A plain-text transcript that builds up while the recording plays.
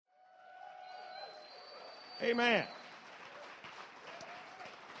Amen.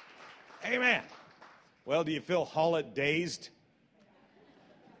 Amen. Well, do you feel holidayzed?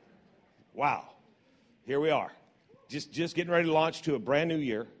 Wow. Here we are. Just getting ready to launch to a brand new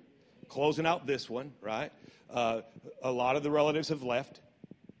year. Closing out this one, right? A lot of the relatives have left.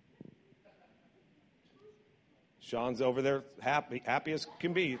 Sean's over there happy as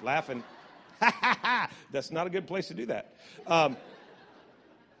can be, laughing. That's not a good place to do that. Because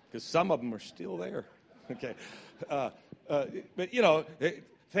some of them are still there. Okay. But, you know,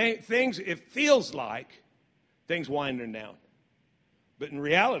 things, it feels like things winding down. But in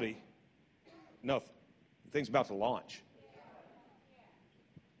reality, no, things about to launch.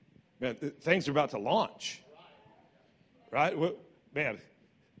 Man, things are about to launch. Right? Man,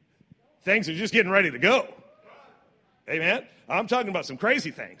 things are just getting ready to go. Amen? I'm talking about some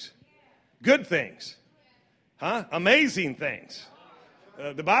crazy things. Good things. Amazing things.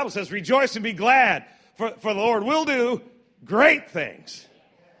 The Bible says, rejoice and be glad, for the Lord will do great things.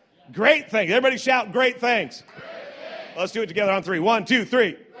 Great things. Everybody shout, great things. Great things. Let's do it together on 3. 1, 2,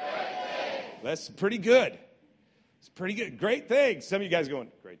 3. That's pretty good. It's pretty good. Great things. Some of you guys are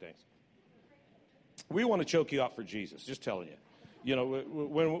going, great things. We want to choke you out for Jesus, just telling you. You know,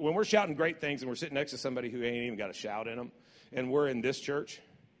 when we're shouting great things and we're sitting next to somebody who ain't even got a shout in them, and we're in this church,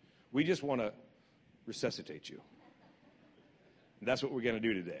 we just want to resuscitate you. And that's what we're going to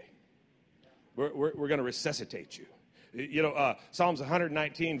do today. We're going to resuscitate you. You know, Psalms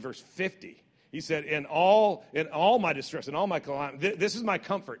 119, verse 50, he said, in all my distress, in all my calamity, this is my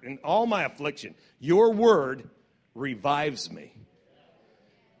comfort, in all my affliction, your word revives me.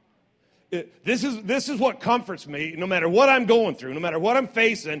 This is what comforts me, no matter what I'm going through, no matter what I'm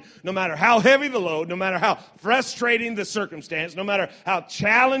facing, no matter how heavy the load, no matter how frustrating the circumstance, no matter how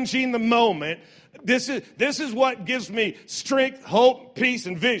challenging the moment. This is what gives me strength, hope, peace,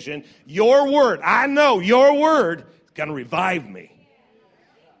 and vision. Your word, I know your word is going to revive me.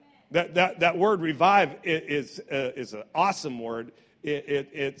 That word revive is an awesome word.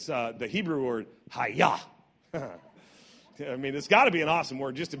 It's the Hebrew word hayah. I mean, it's got to be an awesome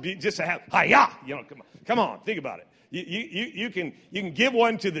word just to have hayah. You know, come on, think about it. You can give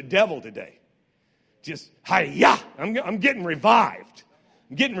one to the devil today. Just hayah. I'm getting revived.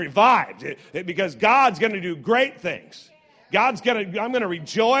 I'm getting revived because God's going to do great things. I'm going to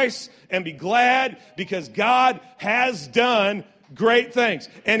rejoice and be glad because God has done great things,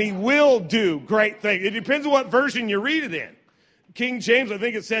 and He will do great things. It depends on what version you read it in. King James, I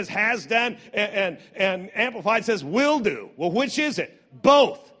think it says has done, and Amplified says will do. Well, which is it?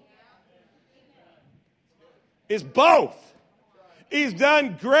 Both. It's both. He's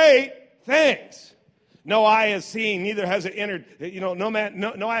done great things. No eye has seen, neither has it entered. You know, no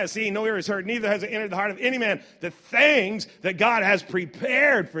eye has seen, no ear has heard, neither has it entered the heart of any man. The things that God has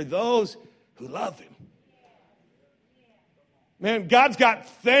prepared for those who love Him. Man, God's got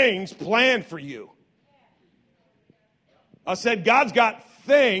things planned for you. I said, God's got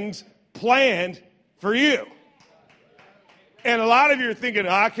things planned for you. And a lot of you are thinking,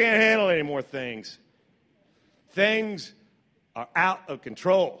 I can't handle any more things. Things are out of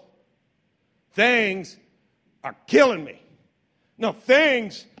control. Things are killing me. No,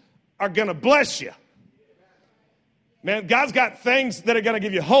 things are going to bless you. Man, God's got things that are going to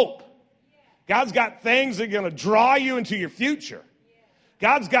give you hope. God's got things that are going to draw you into your future.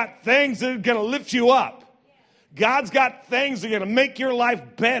 God's got things that are going to lift you up. God's got things that are going to make your life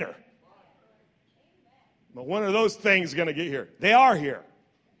better. But when are those things going to get here? They are here.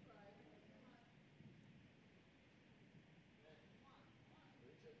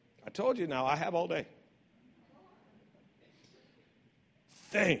 I told you now, I have all day.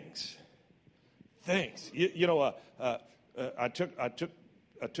 Things. You know, I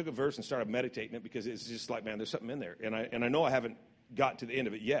took a verse and started meditating it because it's just like, man, there's something in there. And I know I haven't got to the end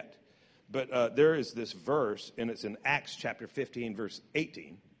of it yet. But there is this verse, and it's in Acts chapter 15, verse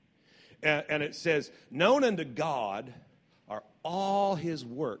 18. And it says, known unto God are all His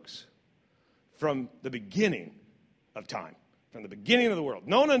works from the beginning of time, from the beginning of the world.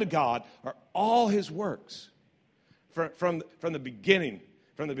 Known unto God are all His works from the beginning.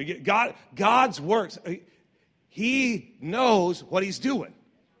 From the beginning. God's works, He knows what He's doing.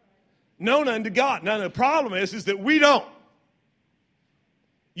 Known unto God. Now, the problem is that we don't.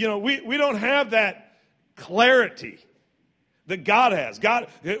 You know, we don't have that clarity that God has.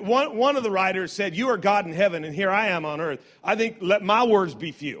 One of the writers said, you are God in heaven, and here I am on earth. I think, let my words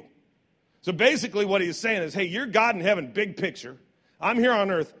be few. So basically what he's saying is, hey, you're God in heaven, big picture. I'm here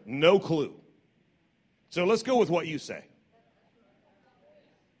on earth, no clue. So let's go with what you say.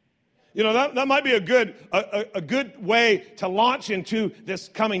 You know, that might be a good way to launch into this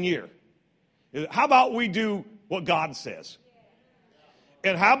coming year. How about we do what God says?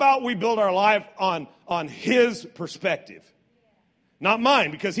 And how about we build our life on his perspective? Not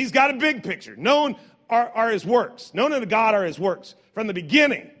mine, because he's got a big picture. Known are his works. Known unto God are his works. From the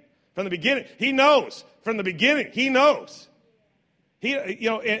beginning. He knows. From the beginning, he knows.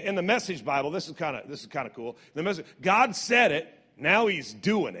 In the Message Bible, this is kind of cool. The message, God said it, now he's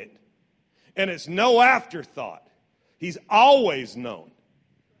doing it. And it's no afterthought. He's always known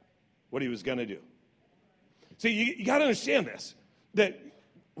what he was going to do. See, you got to understand this, that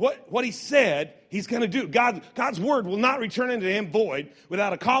what he said he's going to do. God's word will not return unto him void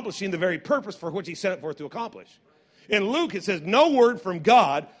without accomplishing the very purpose for which he sent it forth to accomplish. In Luke, it says, no word from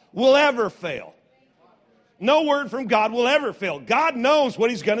God will ever fail. No word from God will ever fail. God knows what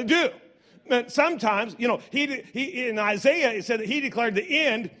he's going to do. But sometimes, he in Isaiah, it said that he declared the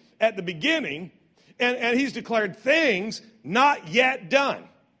end at the beginning, and he's declared things not yet done.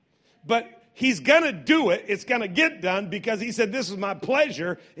 But he's going to do it. It's going to get done because he said, this is my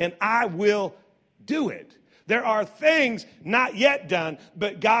pleasure, and I will do it. There are things not yet done,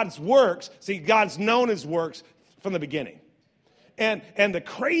 but God's works, see, God's known his works from the beginning. And the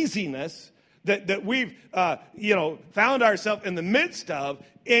craziness that we've, found ourselves in the midst of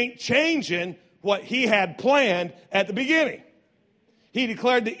ain't changing what he had planned at the beginning. He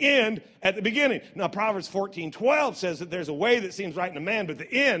declared the end at the beginning. Now, Proverbs 14:12 says that there's a way that seems right in a man, but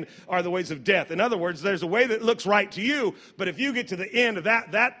the end are the ways of death. In other words, there's a way that looks right to you, but if you get to the end of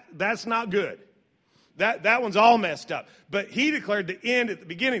that's not good. That one's all messed up. But he declared the end at the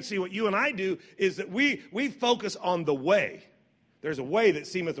beginning. See, what you and I do is that we focus on the way. There's a way that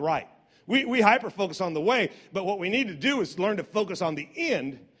seemeth right. We hyper-focus on the way, but what we need to do is learn to focus on the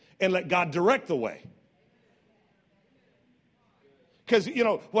end and let God direct the way. Because,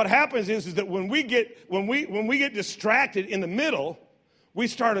 what happens is that when we get distracted in the middle, we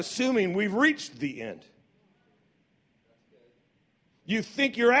start assuming we've reached the end. You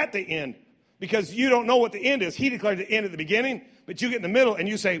think you're at the end because you don't know what the end is. He declared the end at the beginning, but you get in the middle and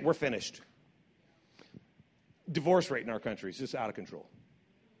you say, we're finished. Divorce rate in our country is just out of control.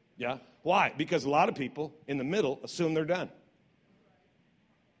 Yeah? Why? Because a lot of people in the middle assume they're done.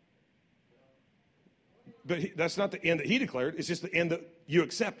 But that's not the end that he declared. It's just the end that you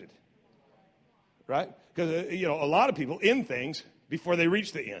accepted. Right? Because, a lot of people end things before they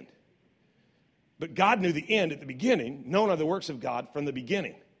reach the end. But God knew the end at the beginning. Known are the works of God from the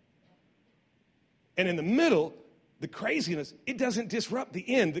beginning. And in the middle, the craziness, it doesn't disrupt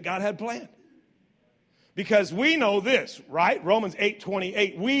the end that God had planned. Because we know this, right? Romans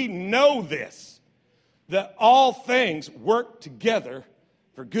 8:28. We know this, that all things work together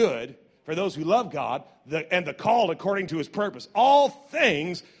for good for those who love God and the called according to his purpose. All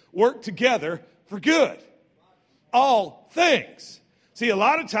things work together for good. All things. See, a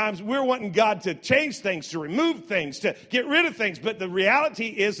lot of times we're wanting God to change things, to remove things, to get rid of things. But the reality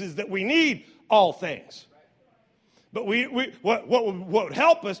is that we need all things. But what would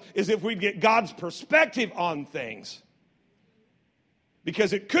help us is if we'd get God's perspective on things.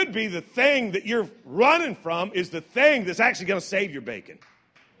 Because it could be the thing that you're running from is the thing that's actually going to save your bacon.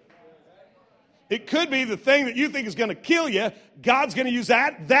 It could be the thing that you think is going to kill you. God's going to use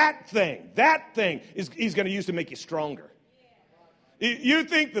that thing he's going to use to make you stronger. You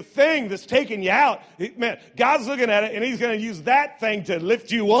think the thing that's taking you out, man, God's looking at it and he's going to use that thing to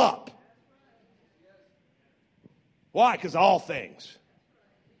lift you up. Why? Because all things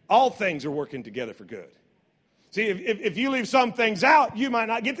are working together for good. See, if you leave some things out, you might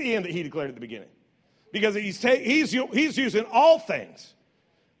not get the end that he declared at the beginning. Because he's using all things,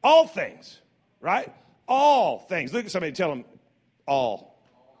 right? All things. Look at somebody, tell them all.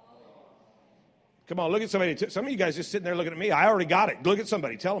 Come on, look at somebody. Some of you guys just sitting there looking at me. I already got it. Look at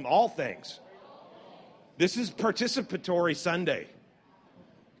somebody. Tell them all things. This is participatory Sunday.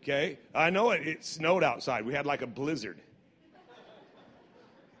 Okay? I know it snowed outside. We had like a blizzard.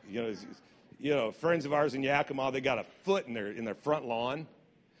 Friends of ours in Yakima, they got a foot in their front lawn.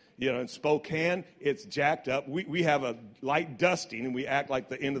 In Spokane, it's jacked up. We have a light dusting, and we act like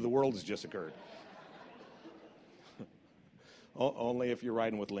the end of the world has just occurred. Only if you're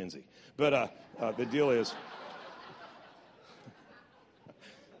riding with Lindsay. But the deal is,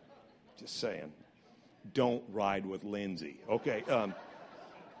 just saying, don't ride with Lindsay. Okay.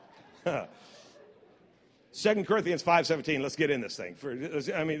 2 Corinthians 5:17. Let's get in this thing.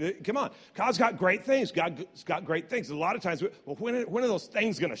 Come on. God's got great things. God's got great things. A lot of times, when are those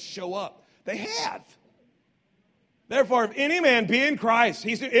things going to show up? They have. Therefore, if any man be in Christ,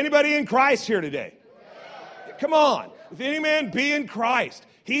 anybody in Christ here today? Come on. If any man be in Christ,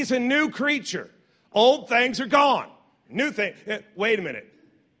 he's a new creature. Old things are gone. New thing. Wait a minute.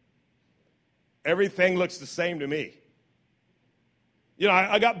 Everything looks the same to me. You know,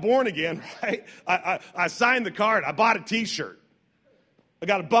 I got born again, right? I signed the card. I bought a T-shirt. I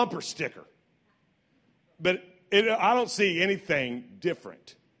got a bumper sticker. But I don't see anything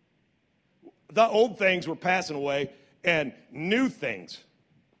different. The old things were passing away, and new things.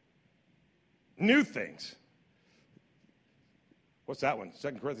 What's that one?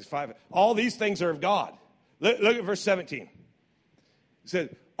 2 Corinthians 5. All these things are of God. Look at verse 17. It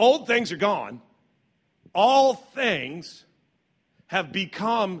said, old things are gone. All things have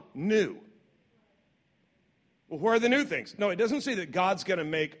become new. Well, where are the new things? No, it doesn't say that God's going to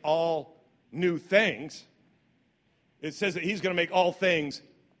make all new things. It says that he's going to make all things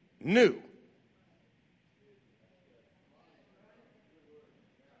new.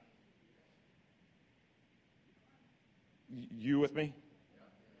 You with me?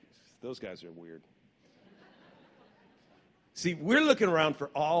 Those guys are weird. See, we're looking around for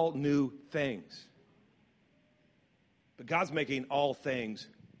all new things. But God's making all things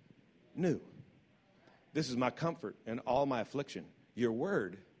new. This is my comfort in all my affliction. Your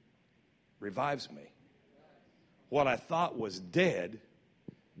word revives me. What I thought was dead,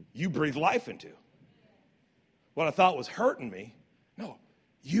 you breathe life into. What I thought was hurting me, no,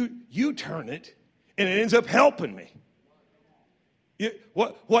 you turn it, and it ends up helping me.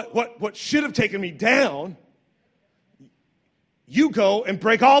 What should have taken me down, you go and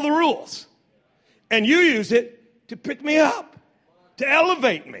break all the rules. And you use it to pick me up, to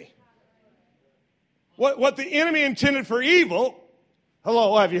elevate me. What the enemy intended for evil,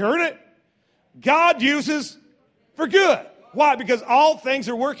 hello, have you heard it? God uses for good. Why? Because all things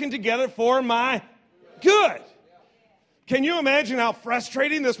are working together for my good. Can you imagine how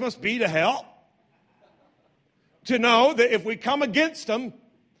frustrating this must be to hell? To know that if we come against him,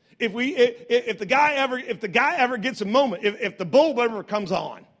 if the guy ever gets a moment, if the bulb ever comes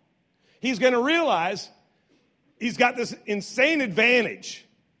on, he's going to realize he's got this insane advantage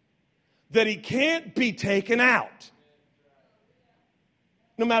that he can't be taken out.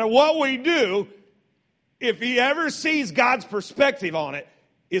 No matter what we do, if he ever sees God's perspective on it,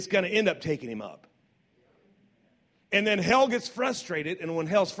 it's going to end up taking him up. And then hell gets frustrated, and when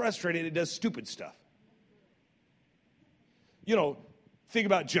hell's frustrated, it does stupid stuff. You know, think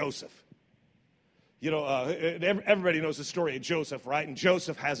about Joseph. You know, everybody knows the story of Joseph, right? And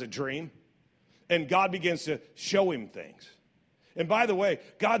Joseph has a dream, and God begins to show him things. And by the way,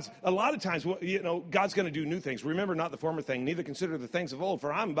 a lot of times, you know, God's going to do new things. Remember not the former thing, neither consider the things of old,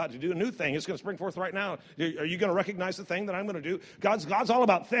 for I'm about to do a new thing. It's going to spring forth right now. Are you going to recognize the thing that I'm going to do? God's all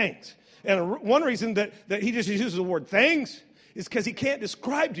about things. And one reason that he just uses the word things is because he can't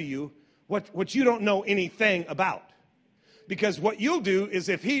describe to you what you don't know anything about. Because what you'll do is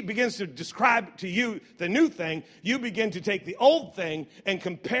if he begins to describe to you the new thing, you begin to take the old thing and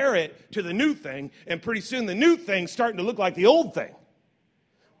compare it to the new thing, and pretty soon the new thing's starting to look like the old thing.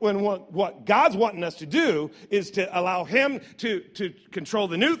 When what God's wanting us to do is to allow him to control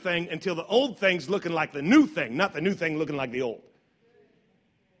the new thing until the old thing's looking like the new thing, not the new thing looking like the old.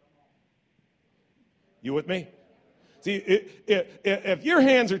 You with me? See, if your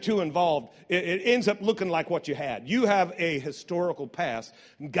hands are too involved, it ends up looking like what you had. You have a historical past,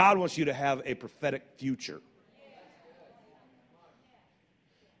 and God wants you to have a prophetic future.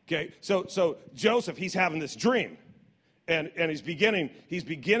 Okay, so Joseph, he's having this dream, and he's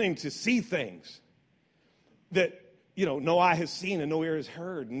beginning to see things that, you know, no eye has seen and no ear has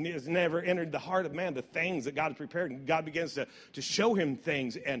heard, and it has never entered the heart of man, the things that God has prepared. And God begins to show him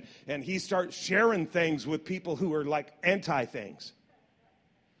things, and he starts sharing things with people who are like anti-things.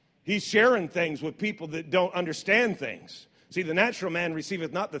 He's sharing things with people that don't understand things. See, the natural man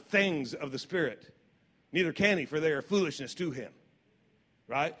receiveth not the things of the Spirit, neither can he, for they are foolishness to him.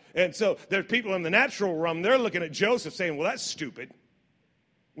 Right? And so there's people in the natural realm, they're looking at Joseph saying, well, that's stupid.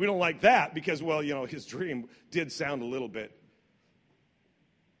 We don't like that because, well, you know, his dream did sound a little bit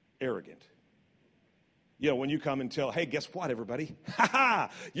arrogant. You know, when you come and tell, hey, guess what, everybody? Ha ha,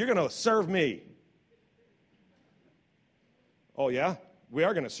 you're going to serve me. Oh, yeah? We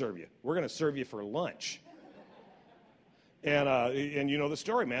are going to serve you. We're going to serve you for lunch. And you know the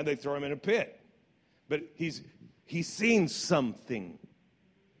story, man. They throw him in a pit. But he's seen something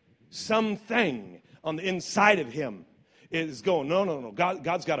on the inside of him. Is going, no.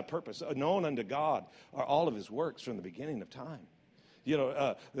 God's got a purpose. Known unto God are all of his works from the beginning of time. You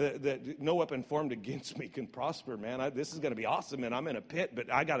know, that no weapon formed against me can prosper, man. This is going to be awesome, and I'm in a pit,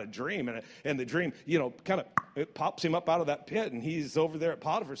 but I got a dream, and the dream, you know, kind of it pops him up out of that pit, and he's over there at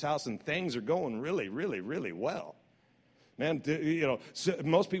Potiphar's house, and things are going really, really, really well. Man, you know, so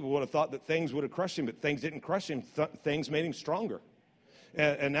most people would have thought that things would have crushed him, but things didn't crush him. Things made him stronger.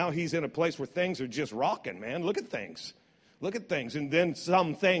 and now he's in a place where things are just rocking, man. Look at things. Look at things. And then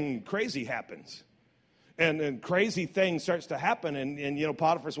something crazy happens. And crazy things starts to happen. And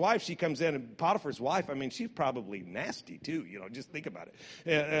Potiphar's wife, she comes in. And Potiphar's wife, I mean, she's probably nasty too. Just think about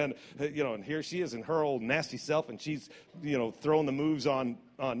it. And here she is in her old nasty self. And she's, throwing the moves on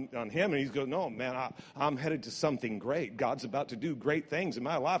him. And he's going, no, man, I'm headed to something great. God's about to do great things in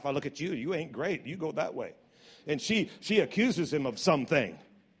my life. I look at you. You ain't great. You go that way. And she accuses him of something.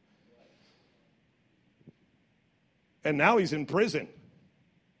 And now he's in prison.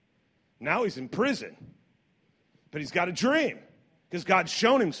 But he's got a dream because God's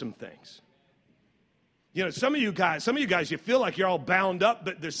shown him some things. Some of you guys, you feel like you're all bound up,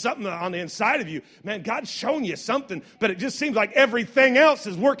 but there's something on the inside of you. Man, God's shown you something, but it just seems like everything else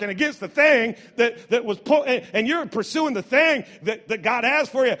is working against the thing that was put, and you're pursuing the thing that God has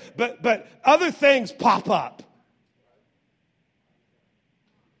for you, but other things pop up.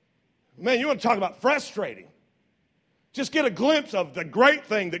 Man, you want to talk about frustrating. Just get a glimpse of the great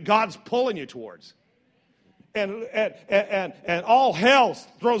thing that God's pulling you towards. And all hell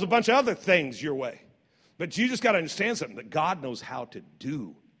throws a bunch of other things your way. But you just got to understand something, that God knows how to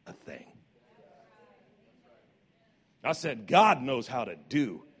do a thing. I said, God knows how to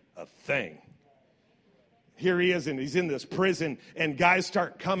do a thing. Here he is, and he's in this prison, and guys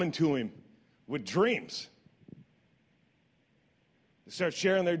start coming to him with dreams. They start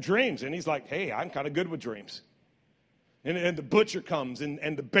sharing their dreams, and he's like, hey, I'm kind of good with dreams. And the butcher comes,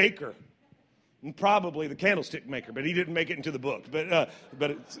 and the baker, and probably the candlestick maker, but he didn't make it into the book. But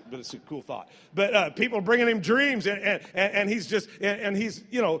it's a cool thought. But people are bringing him dreams, and he's just, and he's,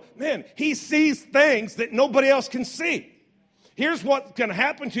 man, he sees things that nobody else can see. Here's what's going to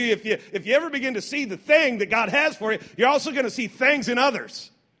happen to you if you ever begin to see the thing that God has for you. You're also going to see things in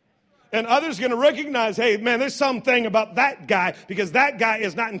others. And others are going to recognize, hey, man, there's something about that guy, because that guy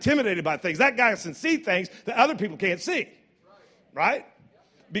is not intimidated by things. That guy can see things that other people can't see. Right?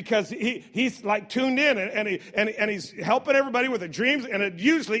 Because he's like tuned in, and he's helping everybody with their dreams, and it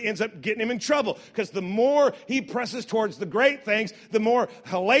usually ends up getting him in trouble, because the more he presses towards the great things, the more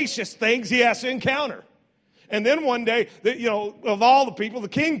hellacious things he has to encounter. And then one day, of all the people, the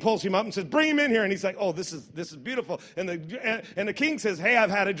king pulls him up and says, bring him in here. And he's like, oh, this is beautiful. And the king says, hey, I've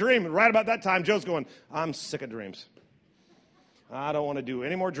had a dream. And right about that time, Joe's going, I'm sick of dreams. I don't want to do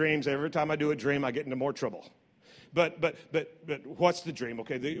any more dreams. Every time I do a dream, I get into more trouble. But what's the dream?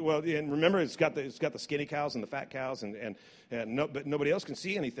 Okay, and remember, it's got the skinny cows and the fat cows, but nobody else can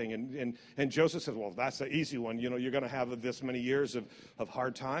see anything. And Joseph says, well, that's the easy one. You're going to have this many years of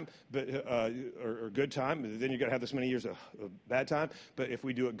hard time, or good time. But then you're going to have this many years of bad time. But if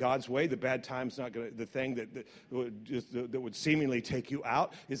we do it God's way, the bad time's not going to. The thing that would seemingly take you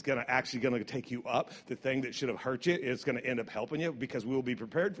out is actually going to take you up. The thing that should have hurt you is going to end up helping you, because we'll be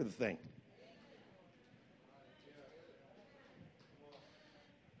prepared for the thing.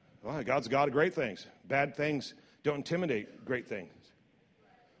 Well, God's a God of great things. Bad things don't intimidate great things.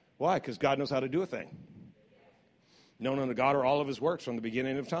 Why? Because God knows how to do a thing. Known unto God are all of his works from the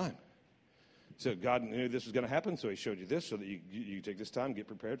beginning of time. So God knew this was going to happen, so he showed you this so that you take this time, get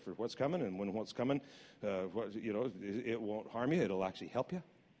prepared for what's coming, and when what's coming, it won't harm you. It'll actually help you.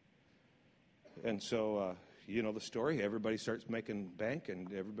 And so, the story. Everybody starts making bank,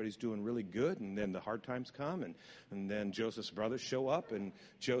 and everybody's doing really good, and then the hard times come, and then Joseph's brothers show up, and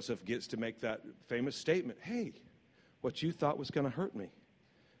Joseph gets to make that famous statement, hey, what you thought was going to hurt me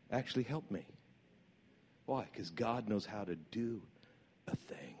actually helped me. Why? Because God knows how to do a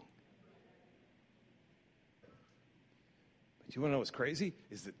thing. But you want to know what's crazy?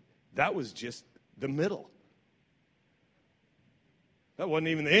 Is that was just the middle. That wasn't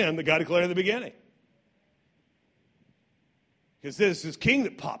even the end that God declared at the beginning. Because there's this king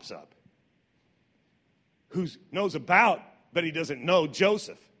that pops up who knows about, but he doesn't know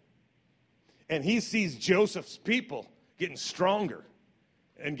Joseph. And he sees Joseph's people getting stronger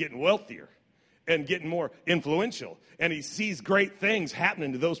and getting wealthier and getting more influential. And he sees great things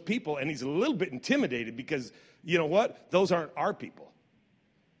happening to those people, and he's a little bit intimidated because, you know what? Those aren't our people.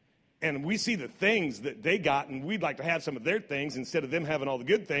 And we see the things that they got, and we'd like to have some of their things instead of them having all the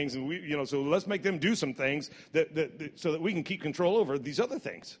good things. And so let's make them do some things so that we can keep control over these other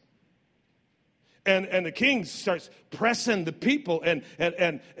things. And the king starts pressing the people and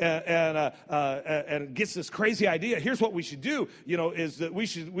gets this crazy idea. Here's what we should do, is that we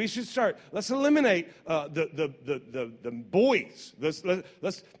should start. Let's eliminate the boys.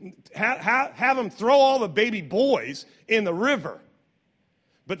 Let's have them throw all the baby boys in the river.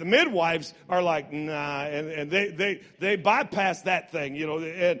 But the midwives are like, nah, and they bypass that thing,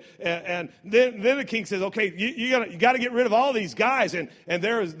 and then the king says, okay, you got to get rid of all these guys, and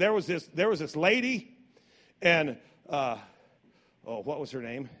there was this lady, and what was her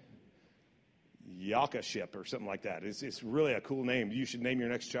name? Yakaship or something like that. It's really a cool name. You should name your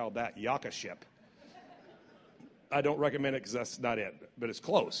next child that, Yakaship. I don't recommend it because that's not it, but it's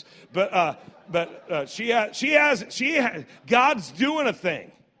close. But she has God's doing a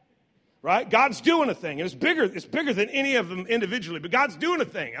thing, right? God's doing a thing, and it's bigger than any of them individually. But God's doing a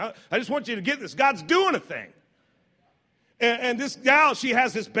thing. I just want you to get this. God's doing a thing. And this gal, she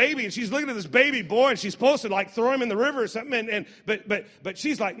has this baby, and she's looking at this baby boy, and she's supposed to like throw him in the river or something. But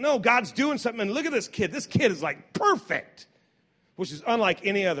she's like, no, God's doing something. And look at this kid. This kid is like perfect, which is unlike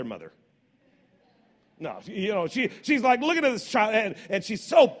any other mother. No, she's like looking at this child, and she's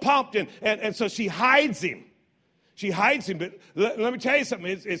so pumped, and so she hides him. She hides him, but let me tell you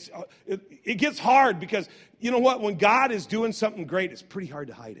something. It gets hard because, you know what? When God is doing something great, it's pretty hard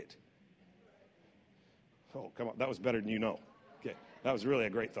to hide it. Oh, come on. That was better than you know. Okay. That was really a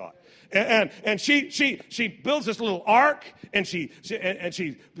great thought. And she builds this little ark, and she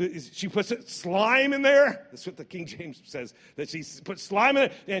puts slime in there. That's what the King James says, that she puts slime in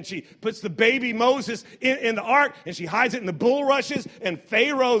it, and she puts the baby Moses in the ark, and she hides it in the bulrushes, and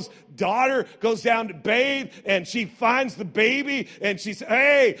Pharaoh's daughter goes down to bathe, and she finds the baby, and she says,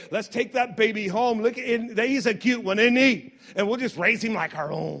 hey, let's take that baby home. Look, he's a cute one, isn't he? And we'll just raise him like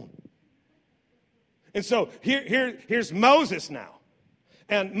our own. And so here's Moses now.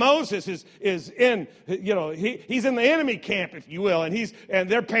 And Moses is in, he's in the enemy camp, if you will, and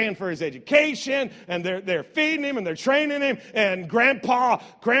they're paying for his education, and they're feeding him, and they're training him, and grandpa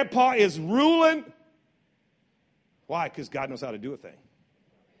is ruling. Why? Because God knows how to do a thing.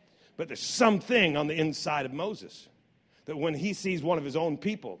 But there's something on the inside of Moses that when he sees one of his own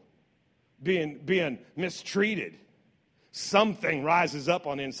people being mistreated, something rises up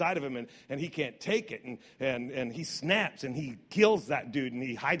on the inside of him, and he can't take it, and he snaps, and he kills that dude, and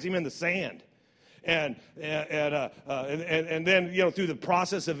he hides him in the sand. And then, through the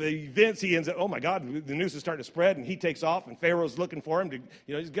process of events, he ends up, oh my God, the news is starting to spread, and he takes off, and Pharaoh's looking for him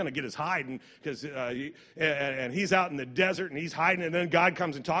he's going to get his hide, because he's out in the desert, and he's hiding, and then God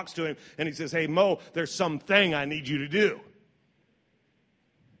comes and talks to him, and he says, hey, Mo, there's something I need you to do.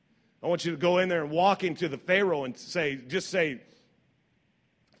 I want you to go in there and walk into the Pharaoh and just say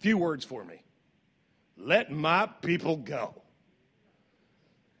a few words for me. Let my people go.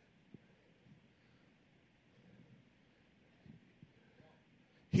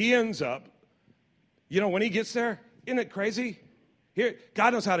 He ends up, when he gets there, isn't it crazy? Here,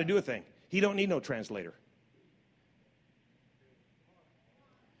 God knows how to do a thing. He don't need no translator.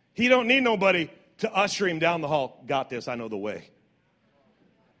 He don't need nobody to usher him down the hall. Got this, I know the way.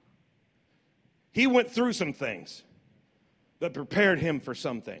 He went through some things that prepared him for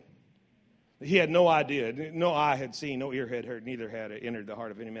something. He had no idea. No eye had seen, no ear had heard, neither had it entered the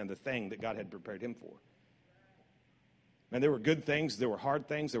heart of any man the thing that God had prepared him for. And there were good things, there were hard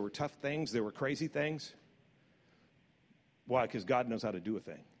things, there were tough things, there were crazy things. Why? Because God knows how to do a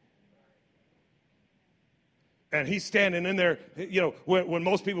thing. And he's standing in there, when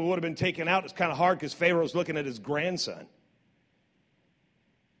most people would have been taken out, it's kind of hard because Pharaoh's looking at his grandson.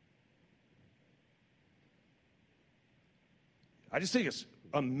 I just think it's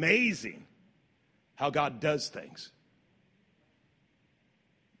amazing how God does things.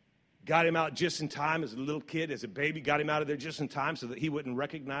 Got him out just in time as a little kid, as a baby. Got him out of there just in time so that he wouldn't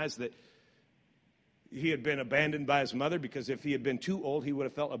recognize that he had been abandoned by his mother, because if he had been too old, he would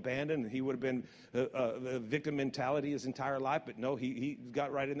have felt abandoned, and he would have been a victim mentality his entire life. But no, he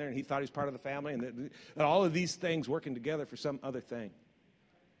got right in there, and he thought he was part of the family. And all of these things working together for some other thing.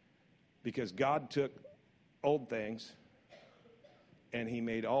 Because God took old things, and he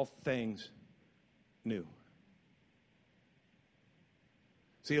made all things new.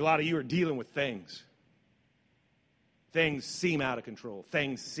 See, a lot of you are dealing with things. Things seem out of control.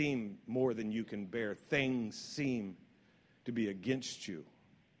 Things seem more than you can bear. Things seem to be against you.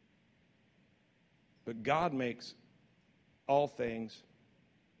 But God makes all things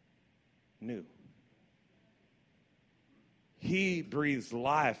new. He breathes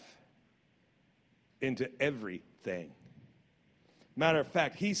life into everything. Matter of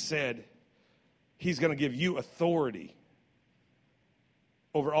fact, he said he's going to give you authority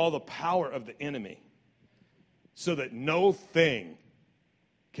over all the power of the enemy, so that no thing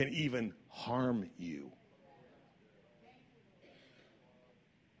can even harm you.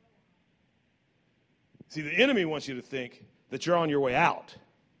 See, the enemy wants you to think that you're on your way out,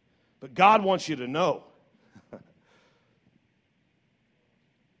 but God wants you to know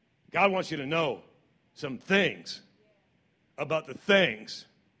God wants you to know some things about the things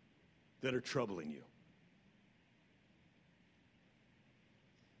that are troubling you.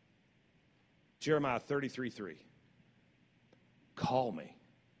 Jeremiah 33:3. Call me,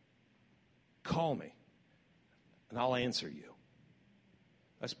 and I'll answer you.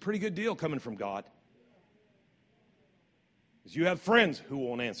 That's a pretty good deal coming from God. Because you have friends who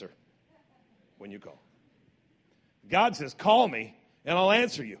won't answer when you call. God says, call me, and I'll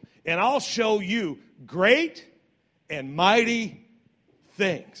answer you. And I'll show you great and mighty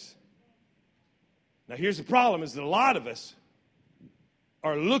things. Now, here's the problem, is that a lot of us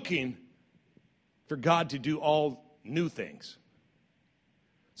are looking for God to do all new things.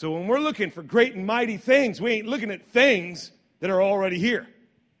 So when we're looking for great and mighty things, we ain't looking at things that are already here.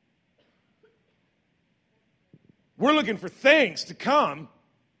 We're looking for things to come,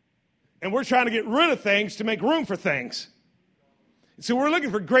 and we're trying to get rid of things to make room for things. So we're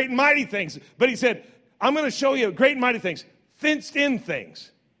looking for great and mighty things. But he said, I'm going to show you great and mighty things, fenced-in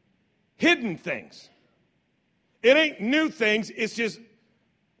things, hidden things. It ain't new things, it's just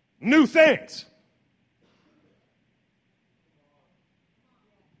new things.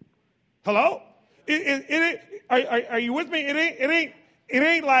 Hello? Are you with me? It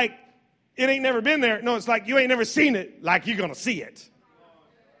ain't like it ain't never been there. No, it's like you ain't never seen it, like you're going to see it.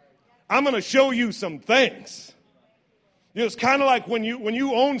 I'm going to show you some things. You know, it's kind of like when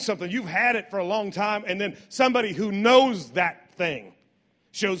you own something, you've had it for a long time, and then somebody who knows that thing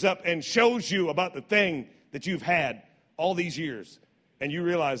shows up and shows you about the thing that you've had all these years. And you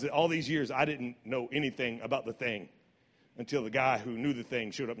realize that all these years I didn't know anything about the thing until the guy who knew the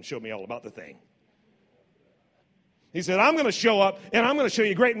thing showed up and showed me all about the thing. He said, I'm going to show up, and I'm going to show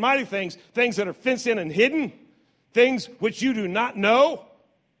you great and mighty things, things that are fenced in and hidden, things which you do not know.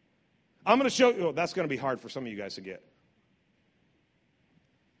 I'm going to show you. Oh, that's going to be hard for some of you guys to get.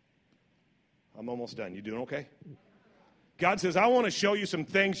 I'm almost done. You doing okay? God says, I want to show you some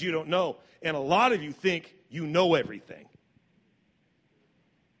things you don't know. And a lot of you think you know everything.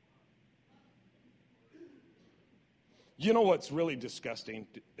 You know what's really disgusting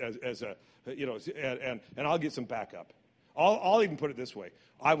and I'll get some backup. I'll even put it this way.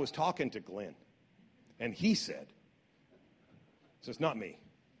 I was talking to Glenn, and he said, so it's not me.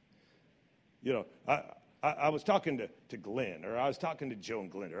 You know, I was talking to Glenn, or I was talking to Joan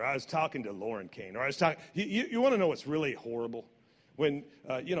Glenn, or I was talking to Lauren Kane, or I was talking. You want to know what's really horrible? When,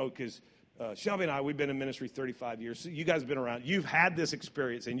 because Shelby and I, we've been in ministry 35 years. So you guys have been around. You've had this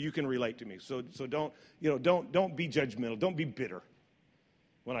experience, and you can relate to me. So don't be judgmental. Don't be bitter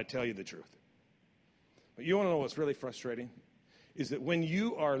when I tell you the truth. But you want to know what's really frustrating? Is that when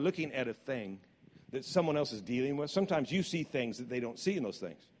you are looking at a thing that someone else is dealing with, sometimes you see things that they don't see in those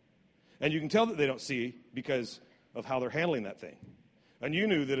things. And you can tell that they don't see because of how they're handling that thing. And you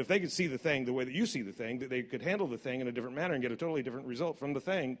knew that if they could see the thing the way that you see the thing, that they could handle the thing in a different manner and get a totally different result from the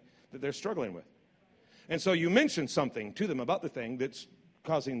thing that they're struggling with. And so you mention something to them about the thing that's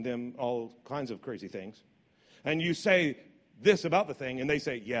causing them all kinds of crazy things. And you say this about the thing, and they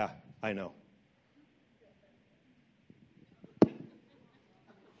say, yeah, I know.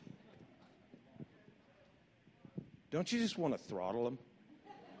 Don't you just want to throttle them?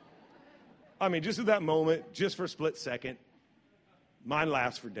 I mean, just at that moment, just for a split second. Mine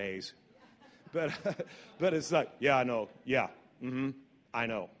lasts for days. But it's like, yeah, I know. Yeah, I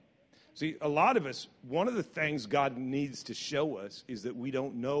know. See, a lot of us, one of the things God needs to show us is that we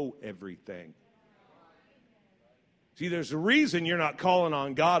don't know everything. See, there's a reason you're not calling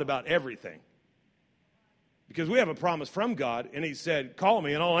on God about everything. Because we have a promise from God, and he said, call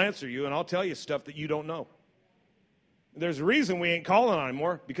me and I'll answer you, and I'll tell you stuff that you don't know. There's a reason we ain't calling on him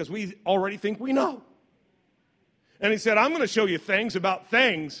more, because we already think we know. And he said, I'm going to show you things about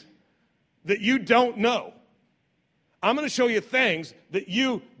things that you don't know. I'm going to show you things that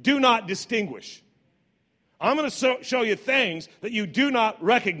you do not distinguish. I'm going to show you things that you do not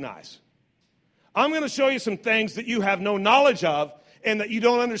recognize. I'm going to show you some things that you have no knowledge of and that you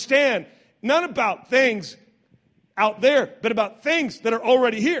don't understand. Not about things out there, but about things that are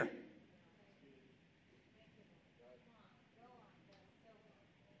already here.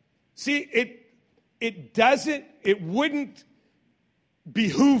 See, it wouldn't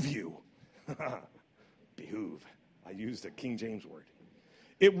behoove you. Behoove. I used a King James word.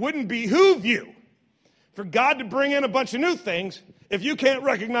 It wouldn't behoove you for God to bring in a bunch of new things if you can't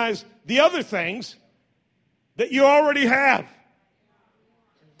recognize the other things that you already have.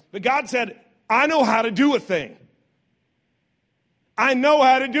 But God said, I know how to do a thing. I know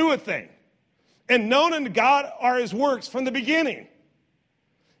how to do a thing. And known unto God are his works from the beginning.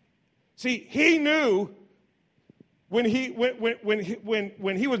 See, he knew when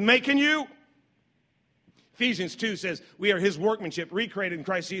he was making you. Ephesians 2 says, we are his workmanship, recreated in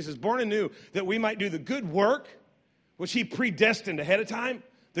Christ Jesus, born anew, that we might do the good work, which he predestined ahead of time.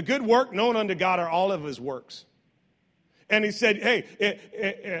 The good work known unto God are all of his works. And he said,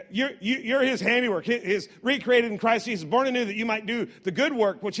 hey, you're his handiwork, his recreated in Christ Jesus, born anew that you might do the good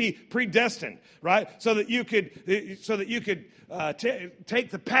work which he predestined, right? So that you could take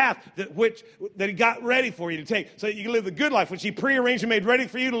the path that he got ready for you to take, so that you can live the good life which he prearranged and made ready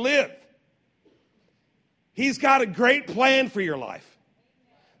for you to live. He's got a great plan for your life.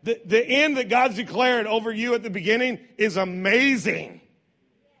 The end that God's declared over you at the beginning is amazing.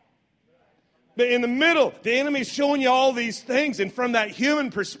 But in the middle, the enemy's showing you all these things. And from that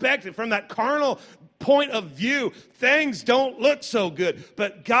human perspective, from that carnal point of view, things don't look so good.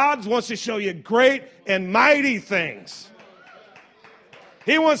 But God wants to show you great and mighty things.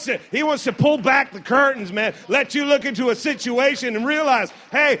 He wants to pull back the curtains, man. Let you look into a situation and realize,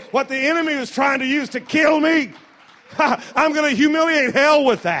 hey, what the enemy was trying to use to kill me, I'm going to humiliate hell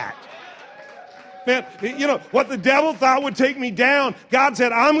with that. Man, you know, what the devil thought would take me down, God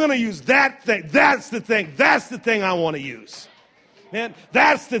said, I'm going to use that thing. That's the thing. That's the thing I want to use. Man,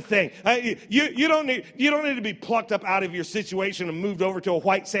 that's the thing. You don't need to be plucked up out of your situation and moved over to a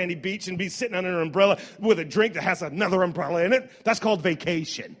white sandy beach and be sitting under an umbrella with a drink that has another umbrella in it. That's called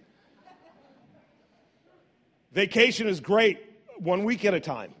vacation. Vacation is great 1 week at a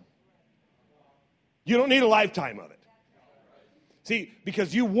time. You don't need a lifetime of it. See,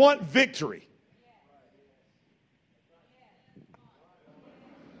 because you want victory.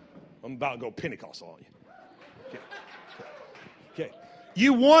 I'm about to go Pentecostal on you. Okay.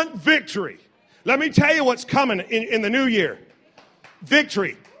 You want victory. Let me tell you what's coming in the new year.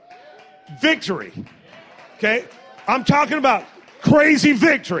 Victory. Victory. Okay? I'm talking about crazy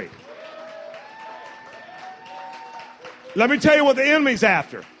victory. Let me tell you what the enemy's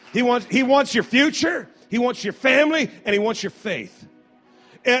after. He wants your future, he wants your family, and he wants your faith.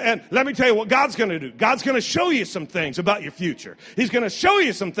 And let me tell you what God's going to do. God's going to show you some things about your future. He's going to show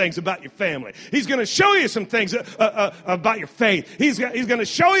you some things about your family. He's going to show you some things about your faith. He's going to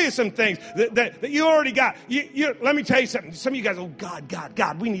show you some things that you already got. Let me tell you something. Some of you guys, oh,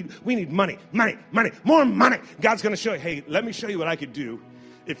 God, we need money, more money. God's going to show you, hey, let me show you what I could do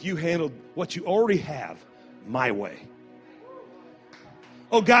if you handled what you already have my way.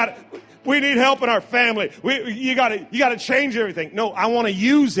 Oh, God, we need help in our family. You got to change everything. No, I want to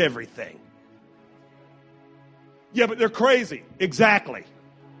use everything. Yeah, but they're crazy. Exactly.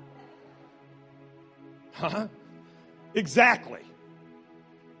 Huh? Exactly.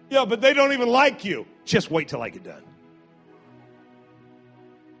 Yeah, but they don't even like you. Just wait till I get done.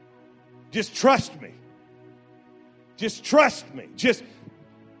 Just trust me. Just trust me.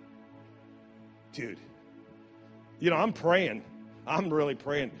 Dude, you know, I'm praying. I'm really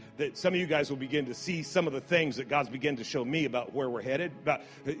praying that some of you guys will begin to see some of the things that God's begun to show me about where we're headed, about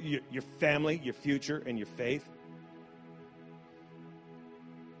your family, your future, and your faith.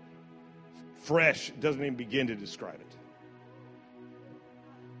 Fresh doesn't even begin to describe it.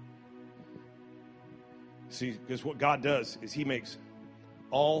 See, because what God does is he makes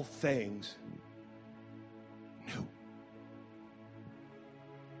all things new.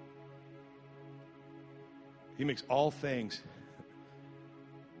 He makes all things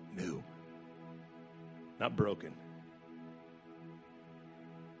new, not broken.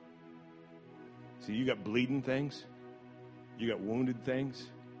 See, you got bleeding things, you got wounded things,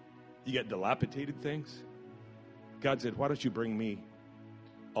 you got dilapidated things. God said, why don't you bring me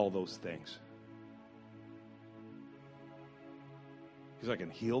all those things? Because I can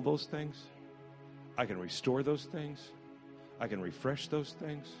heal those things, I can restore those things, I can refresh those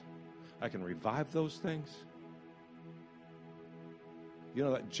things, I can revive those things. You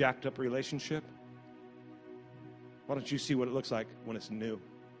know that jacked up relationship? Why don't you see what it looks like when it's new?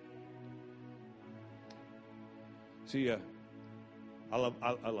 See, I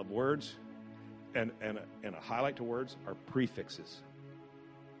love words, and a highlight to words are prefixes.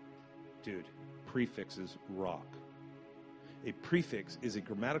 Dude, prefixes rock. A prefix is a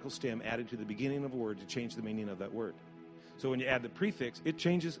grammatical stem added to the beginning of a word to change the meaning of that word. So when you add the prefix, it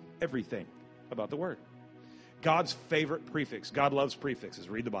changes everything about the word. God's favorite prefix. God loves prefixes.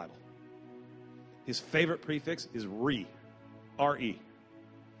 Read the Bible. His favorite prefix is re. R-E.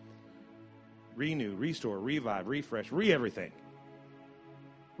 Renew, restore, revive, refresh, everything.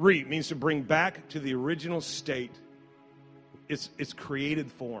 Re means to bring back to the original state, its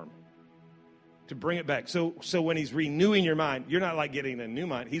created form. To bring it back. So when he's renewing your mind, you're not like getting a new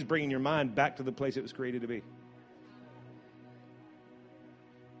mind. He's bringing your mind back to the place it was created to be.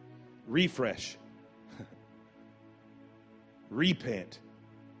 Refresh. Repent.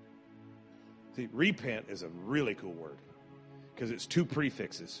 See, repent is a really cool word because it's two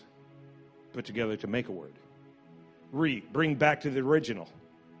prefixes put together to make a word. Bring back to the original,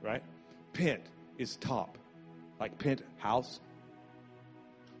 right? Pent is top, like pent house.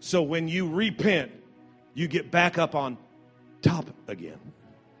 So when you repent, you get back up on top again.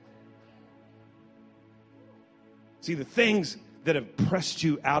 See, the things that have pressed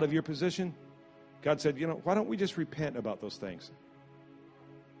you out of your position, God said, why don't we just repent about those things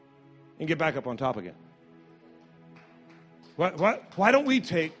and get back up on top again? Why don't we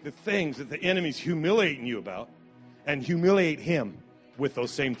take the things that the enemy's humiliating you about and humiliate him with those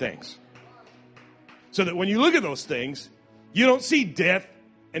same things? So that when you look at those things, you don't see death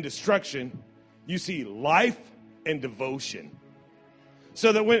and destruction, you see life and devotion.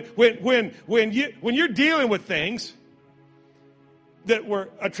 So that when you're dealing with things that were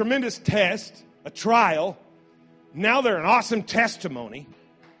a tremendous test, a trial, now they're an awesome testimony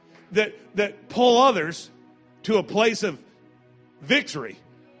that pull others to a place of victory.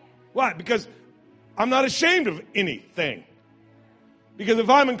 Why? Because I'm not ashamed of anything. Because if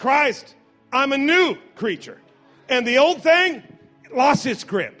I'm in Christ, I'm a new creature. And the old thing lost its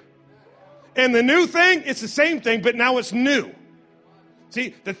grip. And the new thing, it's the same thing, but now it's new.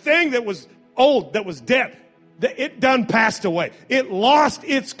 See, the thing that was old, that was death, it done passed away. It lost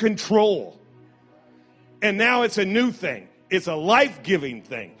its control. And now it's a new thing. It's a life-giving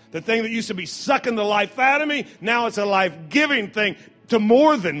thing. The thing that used to be sucking the life out of me, now it's a life-giving thing to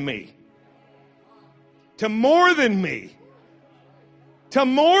more than me. To more than me. To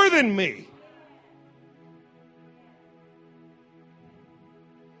more than me.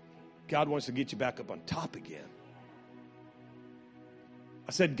 God wants to get you back up on top again.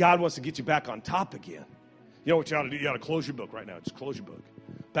 I said God wants to get you back on top again. You know what you ought to do? You ought to close your book right now. Just close your book.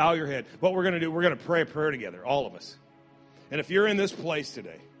 Bow your head. What we're going to do, we're going to pray a prayer together, all of us. And if you're in this place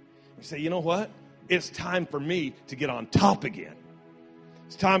today, you say, you know what? It's time for me to get on top again.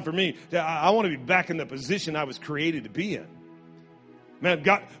 It's time for me. I want to be back in the position I was created to be in. Man,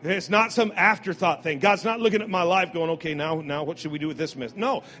 God, it's not some afterthought thing. God's not looking at my life going, okay, now what should we do with this mess?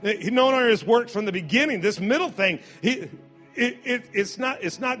 No, He no longer has worked from the beginning. This middle thing, it's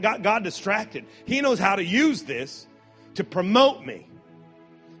not got God distracted. He knows how to use this to promote me.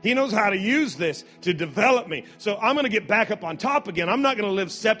 He knows how to use this to develop me. So I'm going to get back up on top again. I'm not going to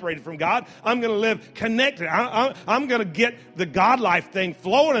live separated from God. I'm going to live connected. I'm going to get the God life thing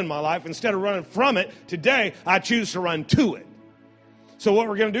flowing in my life. Instead of running from it, today I choose to run to it. So what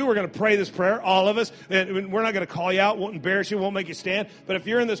we're going to do, we're going to pray this prayer, all of us. And we're not going to call you out, won't embarrass you, won't make you stand. But if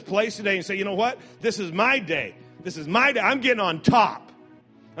you're in this place today and say, you know what? This is my day. This is my day. I'm getting on top.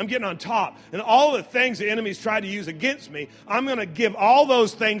 I'm getting on top. And all the things the enemy's tried to use against me, I'm going to give all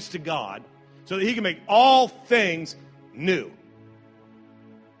those things to God so that He can make all things new.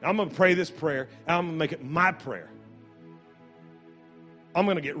 I'm going to pray this prayer, and I'm going to make it my prayer. I'm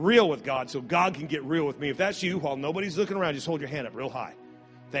going to get real with God so God can get real with me. If that's you, while nobody's looking around, just hold your hand up real high.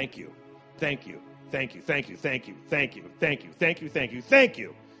 Thank you. Thank you. Thank you. Thank you. Thank you. Thank you. Thank you. Thank you. Thank you. Thank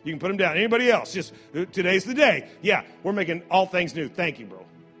you. You can put them down. Anybody else? Just today's the day. Yeah, we're making all things new. Thank you, bro.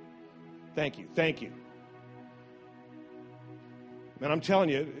 Thank you. Thank you. Man, I'm telling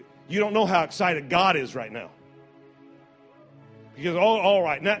you, you don't know how excited God is right now. Because, all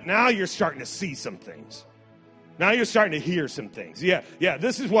right, now you're starting to see some things. Now you're starting to hear some things. Yeah,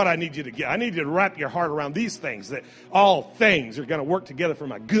 this is what I need you to get. I need you to wrap your heart around these things, that all things are going to work together for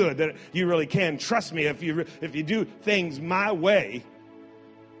my good, that you really can. Trust me, if you do things my way,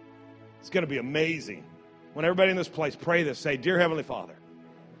 it's going to be amazing. When everybody in this place pray this, say, Dear Heavenly Father,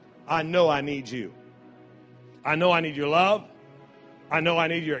 I know I need you. I know I need your love. I know I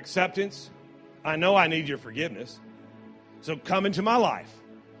need your acceptance. I know I need your forgiveness. So come into my life,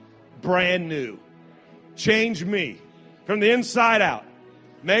 brand new. Change me from the inside out.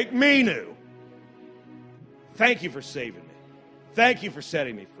 Make me new. Thank you for saving me. Thank you for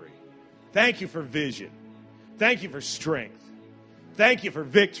setting me free. Thank you for vision. Thank you for strength. Thank you for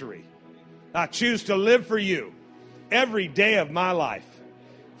victory. I choose to live for you every day of my life.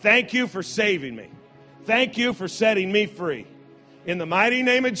 Thank you for saving me. Thank you for setting me free. In the mighty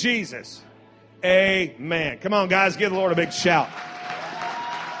name of Jesus, amen. Come on, guys, give the Lord a big shout.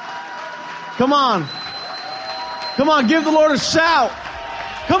 Come on. Come on, give the Lord a shout.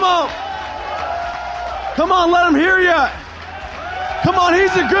 Come on. Come on, let Him hear you. Come on,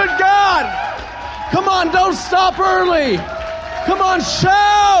 He's a good God. Come on, don't stop early. Come on,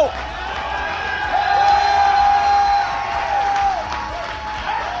 shout.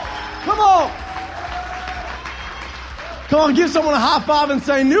 Come on. Come on, give someone a high five and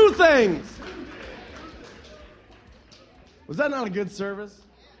say new things. Was that not a good service?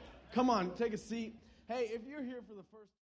 Come on, take a seat. Hey, if you're here for the first